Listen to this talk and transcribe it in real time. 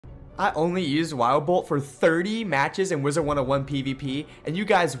I only used Wild Bolt for 30 matches in Wizard101 PvP, and you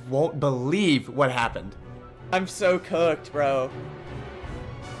guys won't believe what happened. I'm so cooked, bro.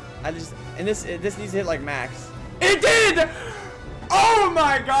 This needs to hit like max. It did! Oh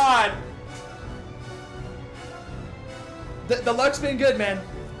my god! The luck's been good, man.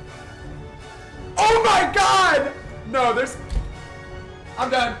 Oh my god! No, there's...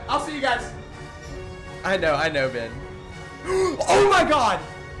 I'm done. I'll see you guys. I know, Ben. Oh my god!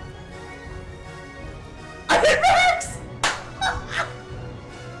 I hit max!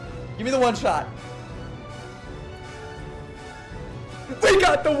 Give me the one shot. We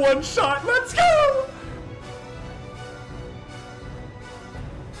got the one shot. Let's go!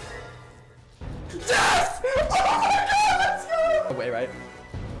 Yes! Oh my god, let's go! Oh, wait, right?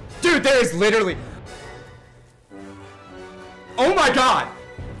 Dude, there is literally... Oh my god!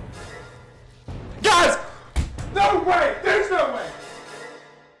 Guys! No way! There's no way!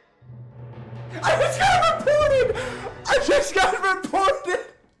 I just got reported! I just got reported!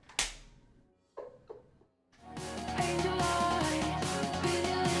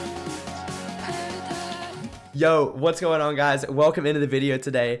 Yo, what's going on, guys? Welcome into the video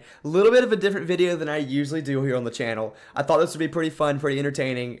today. A little bit of a different video than I usually do here on the channel. I thought this would be pretty fun, pretty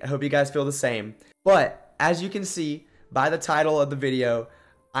entertaining. I hope you guys feel the same. But, as you can see by the title of the video,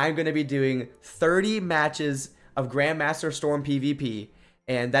 I'm going to be doing 30 matches of Grandmaster Storm PvP,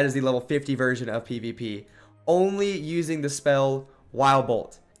 and that is the level 50 version of PvP, only using the spell Wild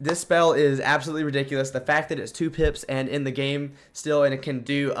Bolt. This spell is absolutely ridiculous. The fact that it's 2 pips and in the game still, and it can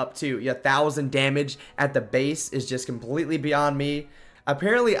do up to 1,000 damage at the base is just completely beyond me.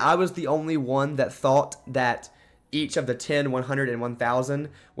 Apparently, I was the only one that thought that each of the 10, 100, and 1,000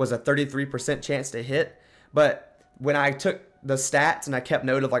 was a 33% chance to hit. But when I took the stats and I kept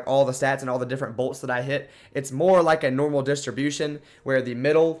note of like all the stats and all the different bolts that I hit, it's more like a normal distribution where the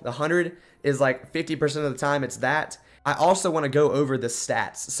middle, the 100, is like 50% of the time it's that. I also want to go over the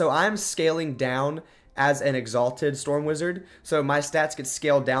stats. So I'm scaling down as an exalted Storm Wizard. So my stats get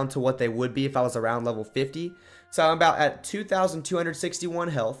scaled down to what they would be if I was around level 50. So I'm about at 2,261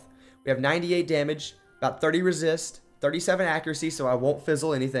 health. We have 98 damage, about 30 resist, 37 accuracy, so I won't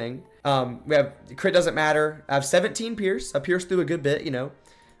fizzle anything. We have crit doesn't matter. I have 17 pierce. I pierce through a good bit, you know.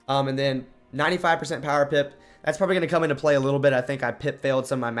 And then 95% power pip. That's probably going to come into play a little bit. I think I pip failed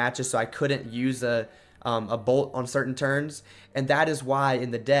some of my matches, so I couldn't use a bolt on certain turns, and that is why in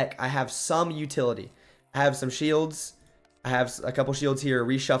the deck I have some utility. I have some shields. I have a couple shields here,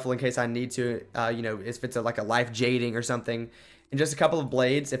 reshuffle in case I need to, you know, if it's like a life jading or something, and just a couple of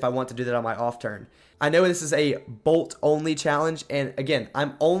blades if I want to do that on my off turn. I know this is a bolt only challenge, and again,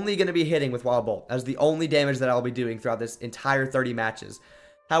 I'm only going to be hitting with Wild Bolt as the only damage that I'll be doing throughout this entire 30 matches.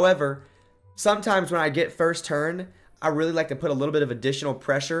 However, sometimes when I get first turn, I really like to put a little bit of additional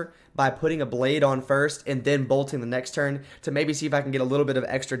pressure by putting a blade on first and then bolting the next turn to maybe see if I can get a little bit of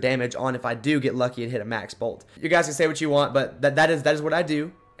extra damage on if I do get lucky and hit a max bolt. You guys can say what you want, but that is what I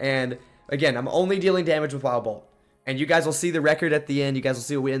do. And again, I'm only dealing damage with Wild Bolt. And you guys will see the record at the end. You guys will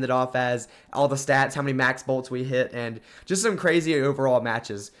see what we ended off as, all the stats, how many max bolts we hit, and just some crazy overall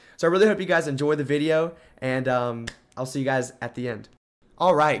matches. So I really hope you guys enjoy the video, and I'll see you guys at the end.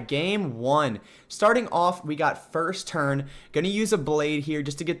 Alright, game 1. Starting off, we got first turn. Gonna use a blade here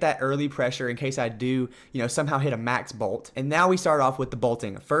just to get that early pressure in case I do, you know, somehow hit a max bolt. And now we start off with the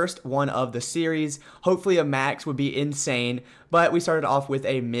bolting. First one of the series. Hopefully a max would be insane, but we started off with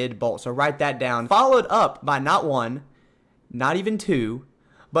a mid bolt. So write that down. Followed up by not 1, not even 2,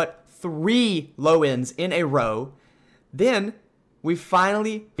 but 3 low ends in a row. Then we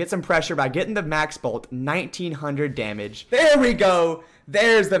finally get some pressure by getting the max bolt, 1,900 damage. There we go.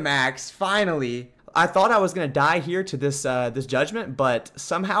 There's the max, finally. I thought I was going to die here to this this judgment, but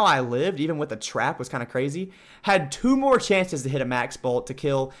somehow I lived, even with the trap. Was kind of crazy. Had 2 more chances to hit a max bolt to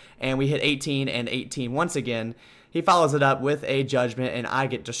kill, and we hit 18 and 18 once again. He follows it up with a judgment, and I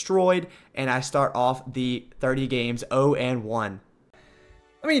get destroyed, and I start off the 30 games 0-1.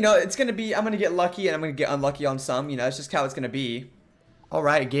 I mean, you know, it's going to be, I'm going to get lucky and I'm going to get unlucky on some, you know, it's just how it's going to be.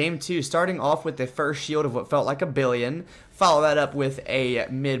 Alright, game 2, starting off with the first shield of what felt like a billion. Follow that up with a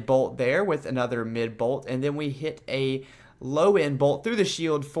mid bolt there with another mid bolt, and then we hit a low end bolt through the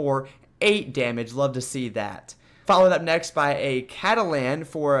shield for 8 damage. Love to see that. Followed up next by a Catalan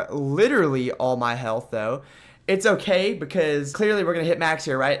for literally all my health though. It's okay because clearly we're going to hit max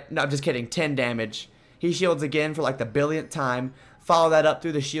here, right? No, I'm just kidding, 10 damage. He shields again for like the billionth time. Follow that up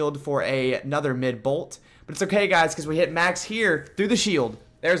through the shield for another mid bolt. But it's okay, guys, because we hit max here through the shield.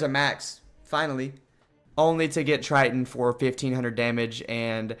 There's a max, finally. Only to get Triton for 1,500 damage,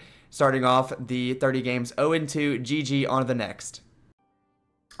 and starting off the 30 games 0-2, GG on to the next.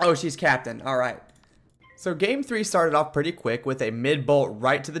 Oh, she's captain. All right. So game 3 started off pretty quick with a mid bolt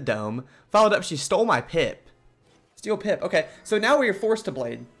right to the dome. Followed up, she stole my pip. Steal pip. Okay, so now we are forced to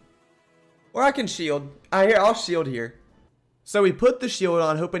blade. Or I can shield. I'll shield here. So we put the shield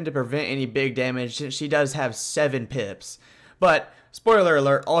on, hoping to prevent any big damage since she does have 7 pips. But, spoiler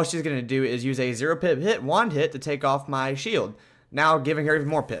alert, all she's going to do is use a 0 pip hit, wand hit to take off my shield. Now giving her even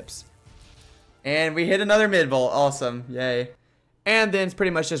more pips. And we hit another mid bolt. Awesome. Yay. And then it's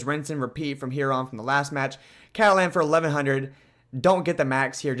pretty much just rinse and repeat from here on from the last match. Catalan for 1100. Don't get the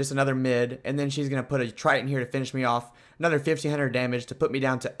max here, just another mid. And then she's going to put a Triton here to finish me off. Another 1500 damage to put me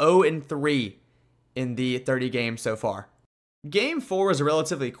down to 0-3 in the 30 games so far. Game 4 was a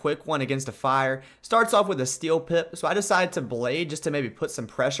relatively quick one against a fire. Starts off with a steel pip, so I decided to blade just to maybe put some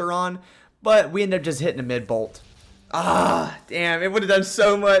pressure on. But we ended up just hitting a mid bolt. Ah, damn, it would have done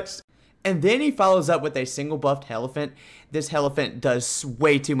so much. And then he follows up with a single buffed elephant. This elephant does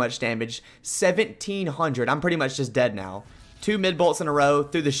way too much damage. 1700. I'm pretty much just dead now. 2 mid bolts in a row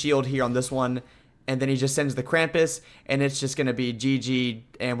through the shield here on this one. And then he just sends the Krampus. And it's just going to be GG.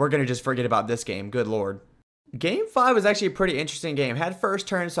 And we're going to just forget about this game. Good lord. Game 5 was actually a pretty interesting game. Had first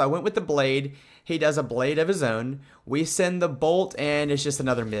turn, so I went with the blade. He does a blade of his own. We send the bolt, and it's just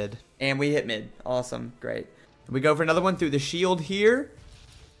another mid. And we hit mid. Awesome. Great. We go for another one through the shield here.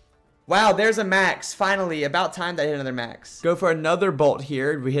 Wow, there's a max. Finally, about time that I hit another max. Go for another bolt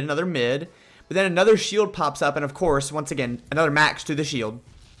here. We hit another mid. But then another shield pops up, and of course, once again, another max to the shield.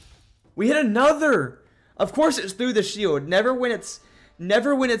 We hit another. Of course, it's through the shield. Never when it's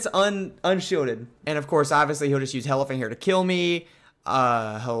unshielded. And of course, obviously, he'll just use Elephant here to kill me.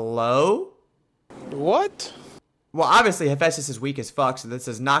 Hello? What? Well, obviously, Hephaestus is weak as fuck, so this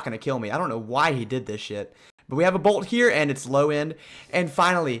is not going to kill me. I don't know why he did this shit. But we have a bolt here, and it's low end. And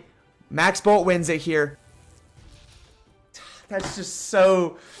finally, Max Bolt wins it here. That's just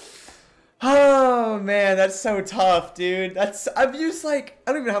so... Oh, man, that's so tough, dude. I've used, like,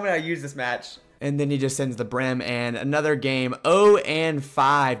 I don't even know how many I used this match. And then he just sends the Brim, and another game,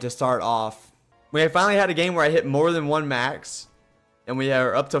 0-5 to start off. We finally had a game where I hit more than 1 max. And we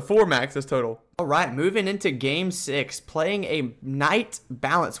are up to 4 maxes total. Alright, moving into game 6. Playing a Knight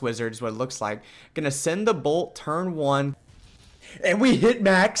Balance Wizard is what it looks like. Gonna send the Bolt turn 1. And we hit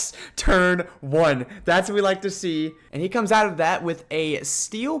max turn 1. That's what we like to see. And he comes out of that with a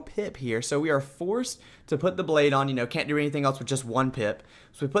steel pip here. So we are forced to put the blade on. You know, can't do anything else with just 1 pip.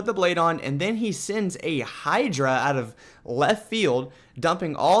 So we put the blade on, and then he sends a Hydra out of left field,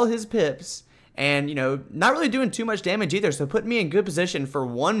 dumping all his pips. And, you know, not really doing too much damage either. So putting me in good position for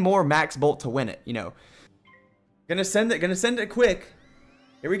 1 more max bolt to win it, you know. Gonna send it quick.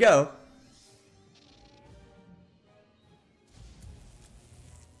 Here we go.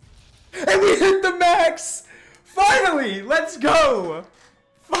 And we hit the max! Finally! Let's go!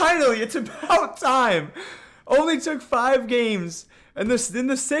 Finally, it's about time! Only took 5 games. And in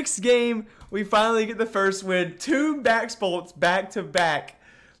the 6th game, we finally get the first win. 2 max bolts back to back.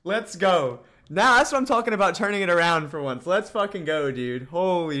 Let's go. Now, that's what I'm talking about, turning it around for once. Let's fucking go, dude.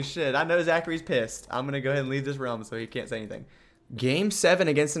 Holy shit. I know Zachary's pissed. I'm gonna go ahead and leave this realm so he can't say anything. Game 7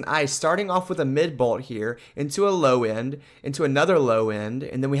 against an ice, starting off with a mid bolt here, into a low end, into another low end,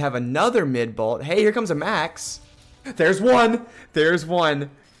 and then we have another mid bolt. Hey, here comes a max. There's one. There's one.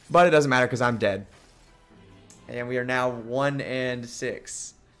 But it doesn't matter because I'm dead. And we are now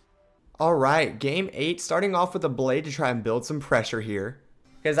 1-6. Alright, game 8, starting off with a blade to try and build some pressure here.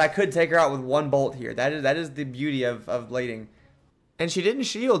 Because I could take her out with 1 bolt here. That is the beauty of blading. And she didn't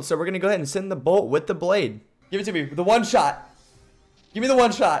shield, so we're going to go ahead and send the bolt with the blade. Give it to me with the 1 shot. Give me the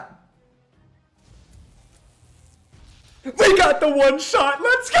 1 shot. We got the 1 shot.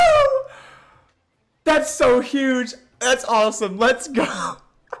 Let's go. That's so huge. That's awesome. Let's go.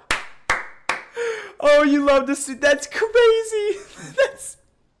 Oh, you love to see. That's crazy. That's.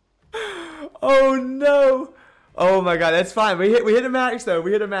 Oh no. Oh my god. That's fine. We hit a max though.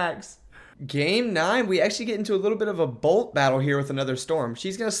 We hit a max. Game 9, we actually get into a little bit of a bolt battle here with another Storm.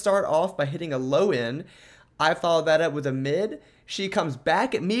 She's gonna start off by hitting a low end. I follow that up with a mid. She comes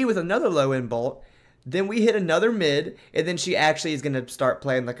back at me with another low end bolt. Then we hit another mid, and then she actually is going to start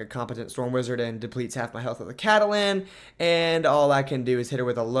playing like a competent Storm Wizard and depletes half my health with a Catalan. And all I can do is hit her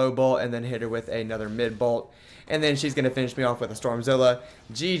with a low bolt and then hit her with another mid bolt. And then she's going to finish me off with a Stormzilla.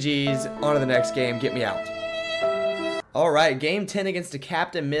 GG's, on to the next game, get me out. Alright, game 10 against a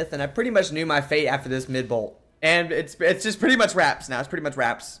Captain Myth, and I pretty much knew my fate after this mid bolt. And it's just pretty much wraps now, it's pretty much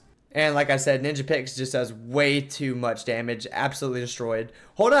wraps. And like I said, Ninja Pix just does way too much damage, absolutely destroyed.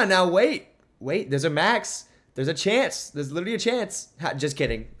 Hold on now, wait, there's a max. There's a chance. There's literally a chance. Just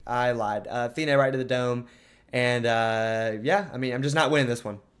kidding. I lied. Athena right to the dome. And yeah, I mean, I'm just not winning this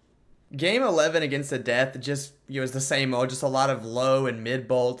one. Game 11 against the Death just was the same old, just a lot of low and mid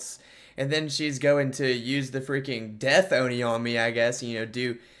bolts. And then she's going to use the freaking Death Oni on me, I guess,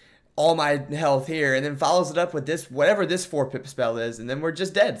 do all my health here, and then follows it up with this, whatever this 4-pip spell is, and then we're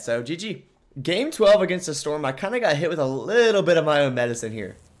just dead, so GG. Game 12 against the Storm, I kind of got hit with a little bit of my own medicine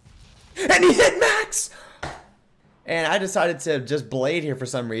here. And he hit Max! And I decided to just blade here for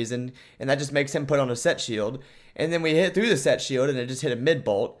some reason, and that just makes him put on a set shield. And then we hit through the set shield, and it just hit a mid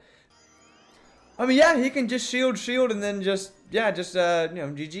bolt. I mean, yeah, he can just shield, and then just,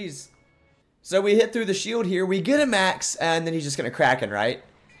 GG's. So we hit through the shield here, we get a Max, and then he's just gonna Kraken, right?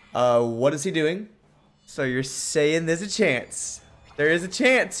 What is he doing? So you're saying there's a chance. There is a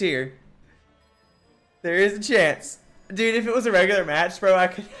chance here. There is a chance. Dude, if it was a regular match, bro, I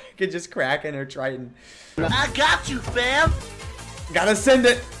could just Kraken or Triton. I got you, fam! Gotta send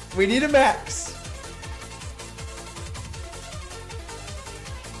it. We need a Max.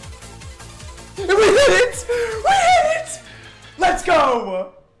 We hit it! We hit it! Let's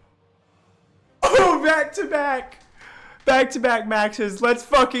go! Oh, back to back. Back to back Maxes. Let's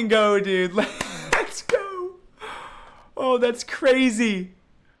fucking go, dude. Let's go. Oh, that's crazy.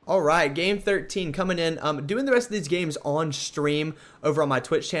 All right, game 13 coming in. Doing the rest of these games on stream over on my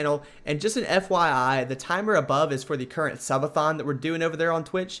Twitch channel. And just an FYI, the timer above is for the current subathon that we're doing over there on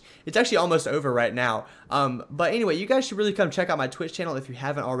Twitch. It's actually almost over right now. But anyway, you guys should really come check out my Twitch channel if you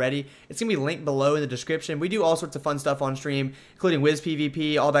haven't already. It's going to be linked below in the description. We do all sorts of fun stuff on stream, including Wiz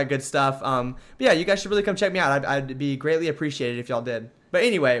PvP, all that good stuff. But yeah, you guys should really come check me out. I'd be greatly appreciated if y'all did. But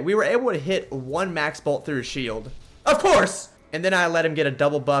anyway, we were able to hit one max bolt through his shield. Of course! And then I let him get a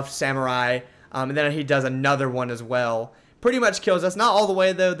double buffed samurai, and then he does another one as well. Pretty much kills us. Not all the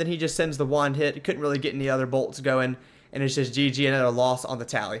way, though. Then he just sends the wand hit. Couldn't really get any other bolts going, and it's just GG, another loss on the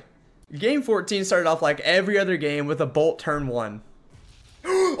tally. Game 14 started off like every other game with a bolt turn 1.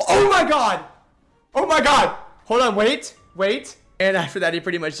 Oh my god! Oh my god! Hold on, wait. And after that, he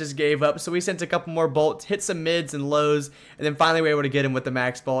pretty much just gave up. So we sent a couple more bolts, hit some mids and lows, and then finally we were able to get him with the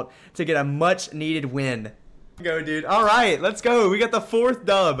max bolt to get a much-needed win. Go, dude. All right, let's go. We got the 4th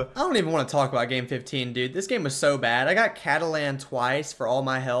dub. I don't even want to talk about game 15, dude. This game was so bad. I got Catalan twice for all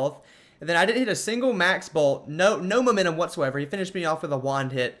my health, and then I didn't hit a single max bolt. No momentum whatsoever. He finished me off with a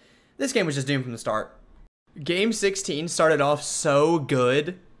wand hit. This game was just doomed from the start. Game 16 started off so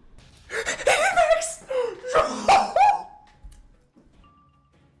good. Max!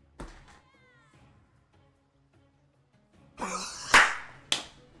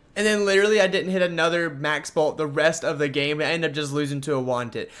 And then literally I didn't hit another max bolt the rest of the game. I ended up just losing to a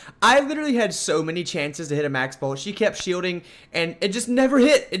wand hit. I literally had so many chances to hit a max bolt. She kept shielding and it just never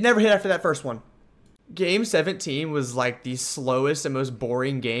hit. It never hit after that first one. Game 17 was like the slowest and most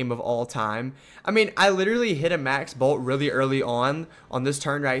boring game of all time. I mean, I literally hit a max bolt really early on this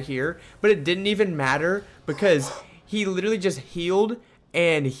turn right here, but it didn't even matter because he literally just healed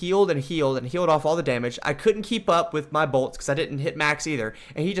and healed off all the damage. I couldn't keep up with my bolts because I didn't hit max either.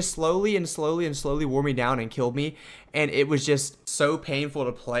 And he just slowly wore me down and killed me. And it was just so painful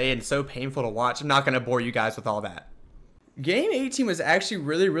to play and so painful to watch. I'm not going to bore you guys with all that. Game 18 was actually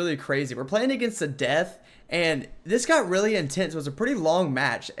really crazy. We're playing against the Death, and this got really intense. It was a pretty long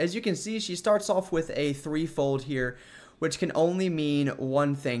match. As you can see, she starts off with a 3-fold here, which can only mean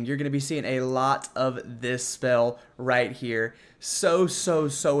one thing. You're going to be seeing a lot of this spell right here. So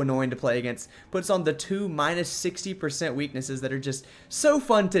annoying to play against. Puts on the 2 -60% weaknesses that are just so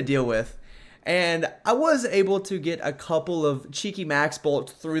fun to deal with. And I was able to get a couple of cheeky max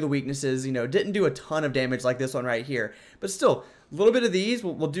bolts through the weaknesses. You know, didn't do a ton of damage like this one right here. But still, a little bit of these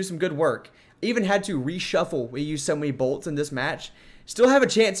will do some good work. Even had to reshuffle. We used so many bolts in this match. Still have a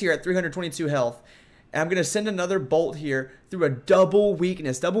chance here at 322 health. And I'm going to send another bolt here through a double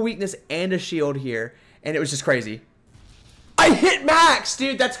weakness and a shield here. And it was just crazy. I hit max,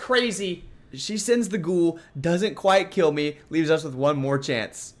 dude. That's crazy. She sends the ghoul, doesn't quite kill me, leaves us with one more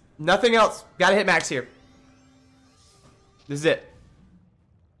chance. Nothing else. Gotta hit max here. This is it.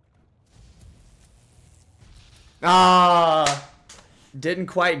 Didn't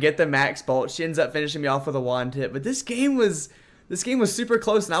quite get the max bolt. She ends up finishing me off with a wand hit. But this game was super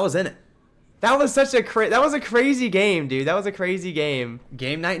close, and I was in it. That was a crazy game, dude. That was a crazy game.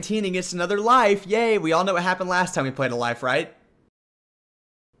 Game 19 and gets another life. Yay! We all know what happened last time we played a life, right?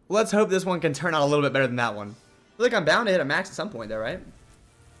 Let's hope this one can turn out a little bit better than that one. I feel like I'm bound to hit a max at some point, though, right?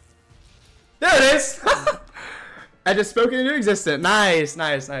 There it is! I just spoke it into existence. Nice.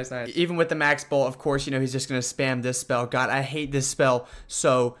 Even with the max bolt, of course, you know, he's just going to spam this spell. God, I hate this spell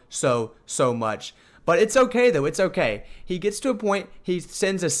so much. But it's okay, though. It's okay. He gets to a point, he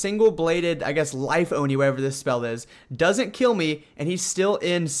sends a single-bladed, I guess, life Oni, whatever this spell is, doesn't kill me, and he's still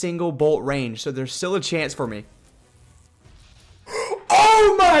in single bolt range, so there's still a chance for me.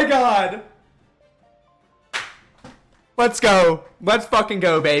 Oh my god! Let's go. Let's fucking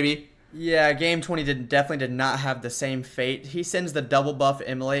go, baby. Yeah, game 20 definitely did not have the same fate. He sends the double buff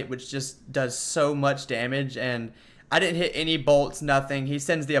Immolate, which just does so much damage, and I didn't hit any bolts, nothing. He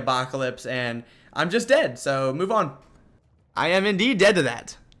sends the Apocalypse, and I'm just dead, so move on. I am indeed dead to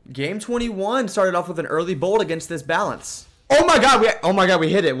that. Game 21 started off with an early bolt against this balance. Oh my god, we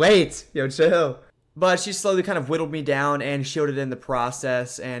hit it. Wait. Yo, chill. But she slowly kind of whittled me down and shielded in the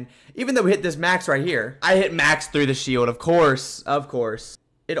process, and even though we hit this max right here, I hit max through the shield, of course.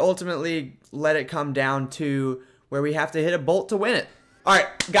 It ultimately let it come down to where we have to hit a bolt to win it. Alright,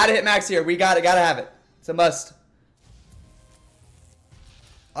 gotta hit max here. We gotta have it. It's a must.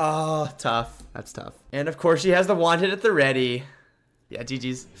 Oh, tough. That's tough. And of course she has the wand hit at the ready. Yeah,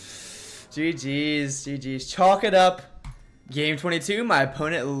 GG's. GG's. Chalk it up. Game 22, my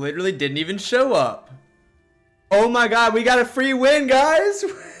opponent literally didn't even show up. Oh my god, we got a free win, guys.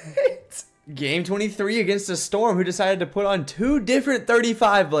 Wait. Game 23 against a Storm who decided to put on 2 different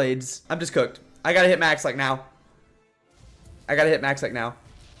 35 blades. I'm just cooked. I gotta hit max like now.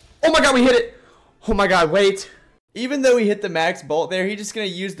 Oh my god, we hit it. Oh my god, wait. Even though he hit the max bolt there, he's just gonna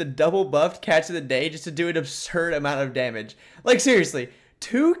use the double buffed catch of the day just to do an absurd amount of damage. Like seriously,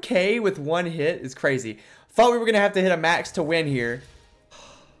 2k with 1 hit is crazy. Thought we were gonna have to hit a max to win here.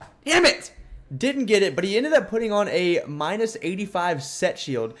 Damn it! Didn't get it, but he ended up putting on a minus 85 set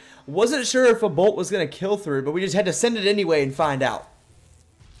shield. Wasn't sure if a bolt was gonna kill through, but we just had to send it anyway and find out.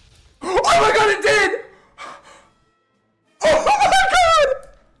 Oh my god, it did! Oh my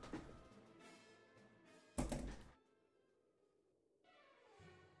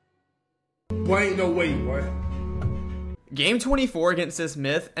god! Boy, ain't no way, boy. Game 24 against this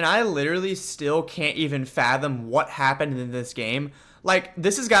myth, and I literally still can't even fathom what happened in this game. Like,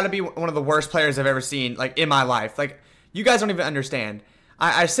 this has got to be one of the worst players I've ever seen, like, in my life. Like, you guys don't even understand.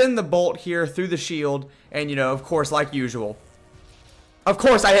 I send the bolt here through the shield, and, you know, of course, like usual. Of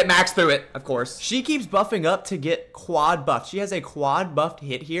course, I hit max through it, of course. She keeps buffing up to get quad buffed. She has a quad buffed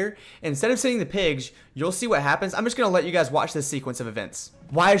hit here. Instead of sending the pigs, you'll see what happens. I'm just going to let you guys watch this sequence of events.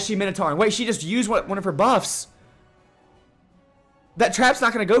 Why is she Minotauring? Wait, she just used one of her buffs. That trap's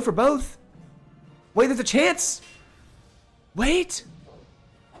not going to go for both. Wait, there's a chance. Wait.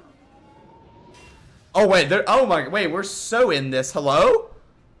 Oh, wait. Oh, my. Wait, we're so in this. Hello?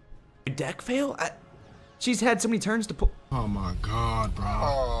 Deck fail? She's had so many turns to pull. Oh my god, bro.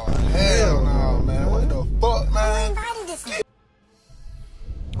 Oh, hell no, man. What the fuck, man?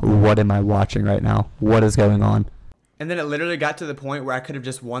 What am I watching right now? What is going on? And then it literally got to the point where I could have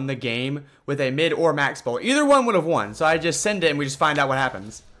just won the game with a mid or max bolt. Either one would have won. So I just send it and we just find out what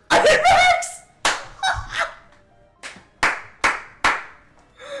happens. I hit max!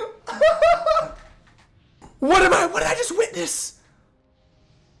 What did I just witness?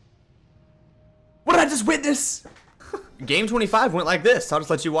 What did I just witness? Game 25 went like this. I'll just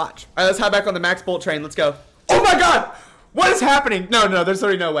let you watch. All right, let's hop back on the max bolt train. Let's go. Oh my god! What is happening? No, there's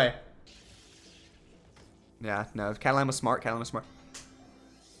literally no way. Yeah, no, Catalan was smart.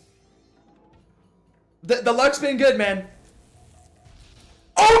 The luck's been good, man.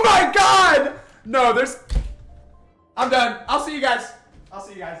 Oh my god! No, I'm done. I'll see you guys.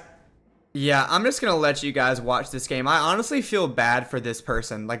 Yeah, I'm just gonna let you guys watch this game. I honestly feel bad for this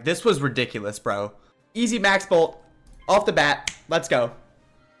person. Like, this was ridiculous, bro. Easy max bolt. Off the bat. Let's go.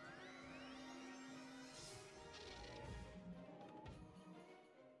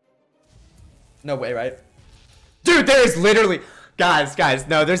 No way, right? Dude, there is literally... Guys,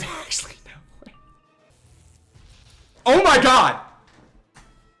 no, there's actually no way. Oh my god!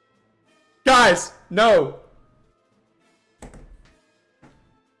 Guys, no.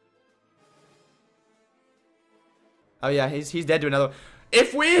 Oh yeah, he's dead to another.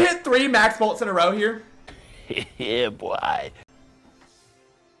 If we hit 3 max bolts in a row here... Yeah, boy.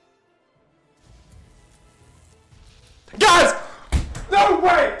 Guys! No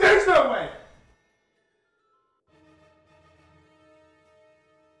way! There's no way!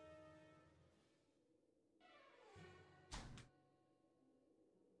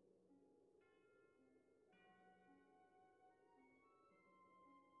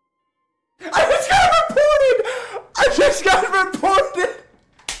 I just got reported!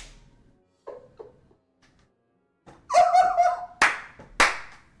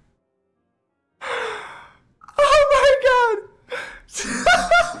 Oh my god!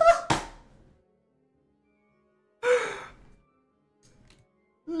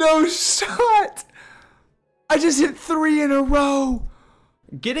 No shot! I just hit 3 in a row.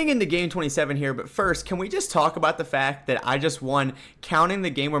 Getting into game 27 here, but first, can we just talk about the fact that I just won, counting the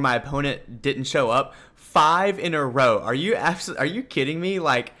game where my opponent didn't show up, 5 in a row? Are you kidding me?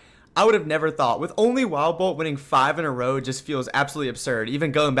 Like, I would have never thought. With only Wild Bolt winning 5 in a row just feels absolutely absurd.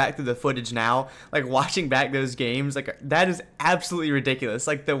 Even going back through the footage now, like watching back those games, like that is absolutely ridiculous.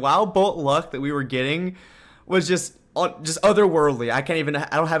 Like the Wild Bolt luck that we were getting was just otherworldly. I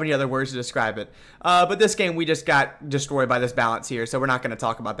don't have any other words to describe it. But this game, we just got destroyed by this balance here, so we're not going to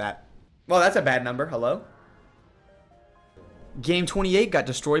talk about that. Well, that's a bad number. Hello? Game 28 got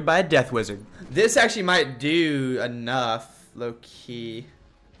destroyed by a Death Wizard. This actually might do enough, low-key.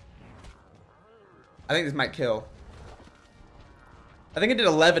 I think this might kill. I think it did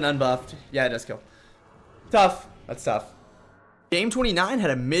 11 unbuffed. Yeah, it does kill. Tough. That's tough. Game 29 had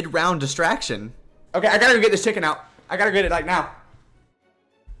a mid-round distraction. Okay, I gotta go get this chicken out. I gotta get it like now.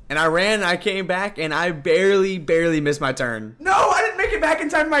 And I ran, I came back, and I barely missed my turn. No, I didn't make it back in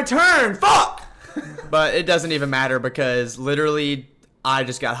time for my turn. Fuck! But it doesn't even matter because literally I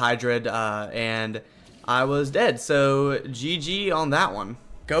just got Hydra'd and I was dead. So GG on that one.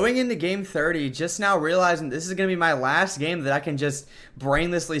 Going into game 30, just now realizing this is going to be my last game that I can just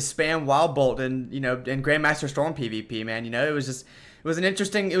brainlessly spam Wild Bolt and, you know, and Grandmaster Storm PvP, man. You know, it was an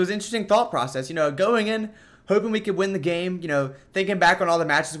interesting thought process, you know, going in, hoping we could win the game, you know, thinking back on all the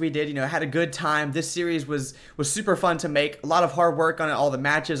matches we did, you know, had a good time. This series was super fun to make. A lot of hard work on it, all the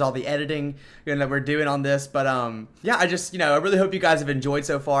matches, all the editing, you know, that we're doing on this. But yeah, I really hope you guys have enjoyed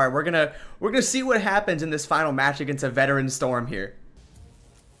so far. We're gonna see what happens in this final match against a veteran Storm here.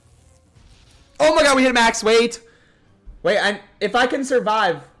 Oh my god, we hit max. Wait, if I can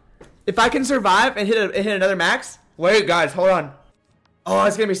survive and hit another max. Wait, guys, hold on. Oh,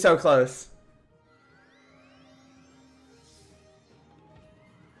 it's gonna be so close.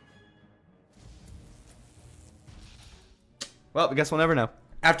 Well, I guess we'll never know.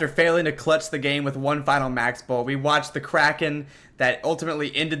 After failing to clutch the game with one final max bolt, we watched the Kraken that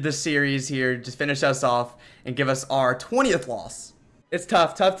ultimately ended the series here, just finish us off and give us our 20th loss. It's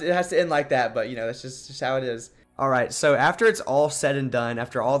tough. It has to end like that, but you know, that's just how it is. All right, so after it's all said and done,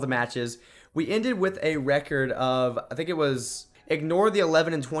 after all the matches, we ended with a record of, I think it was, ignore the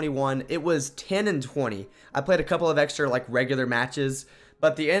 11 and 21, it was 10 and 20. I played a couple of extra like regular matches,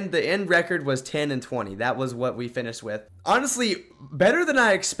 but the end record was 10 and 20. That was what we finished with. Honestly, better than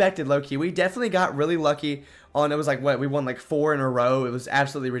I expected, low-key. We definitely got really lucky on, it was like, what, we won like 4 in a row. It was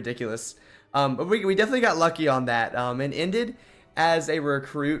absolutely ridiculous. But we definitely got lucky on that, and ended as a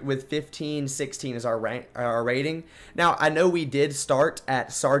recruit with 15-16 as our rating. Now, I know we did start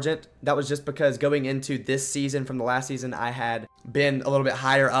at Sergeant. That was just because going into this season from the last season, I had been a little bit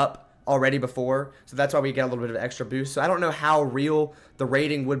higher up already before. So that's why we get a little bit of extra boost. So I don't know how real the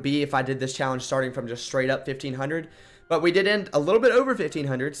rating would be if I did this challenge starting from just straight up 1500. But we did end a little bit over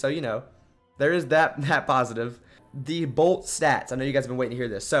 1500. So, you know, there is that positive. The bolt stats. I know you guys have been waiting to hear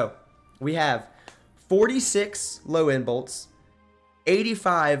this. So we have 46 low end bolts,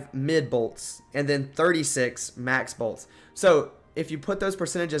 85 mid bolts, and then 36 max bolts. So if you put those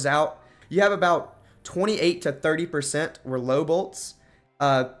percentages out, you have about 28 to 30% were low bolts,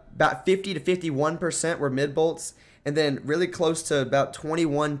 about 50 to 51% were mid bolts, and then really close to about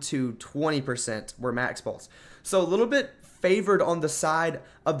 21 to 20% were max bolts. So a little bit favored on the side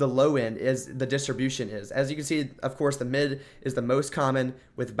of the low end is the distribution is. As you can see, of course, the mid is the most common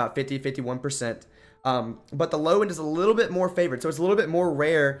with about 50-51%. But the low end is a little bit more favored, so it's a little bit more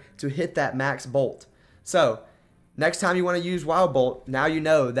rare to hit that max bolt. So next time you want to use Wild Bolt, now you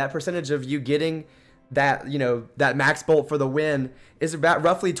know that percentage of you getting that, you know, that max bolt for the win is about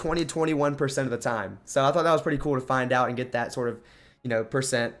roughly 20-21% of the time. So I thought that was pretty cool to find out and get that sort of, you know,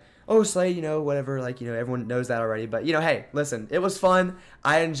 percent. Oh, Slay, you know, whatever, like, you know, everyone knows that already. But, you know, hey, listen, it was fun.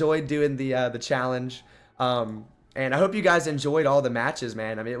 I enjoyed doing the challenge. And I hope you guys enjoyed all the matches,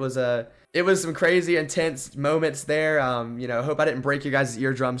 man. I mean, it was some crazy, intense moments there. You know, hope I didn't break your guys'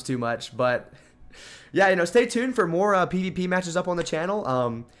 eardrums too much. But, yeah, you know, stay tuned for more PvP matches up on the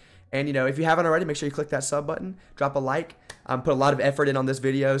channel. And, you know, if you haven't already, make sure you click that sub button. Drop a like. Put a lot of effort in on this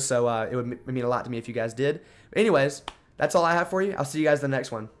video, so it would mean a lot to me if you guys did. But anyways, that's all I have for you. I'll see you guys in the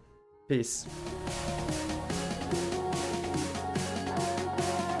next one. Peace.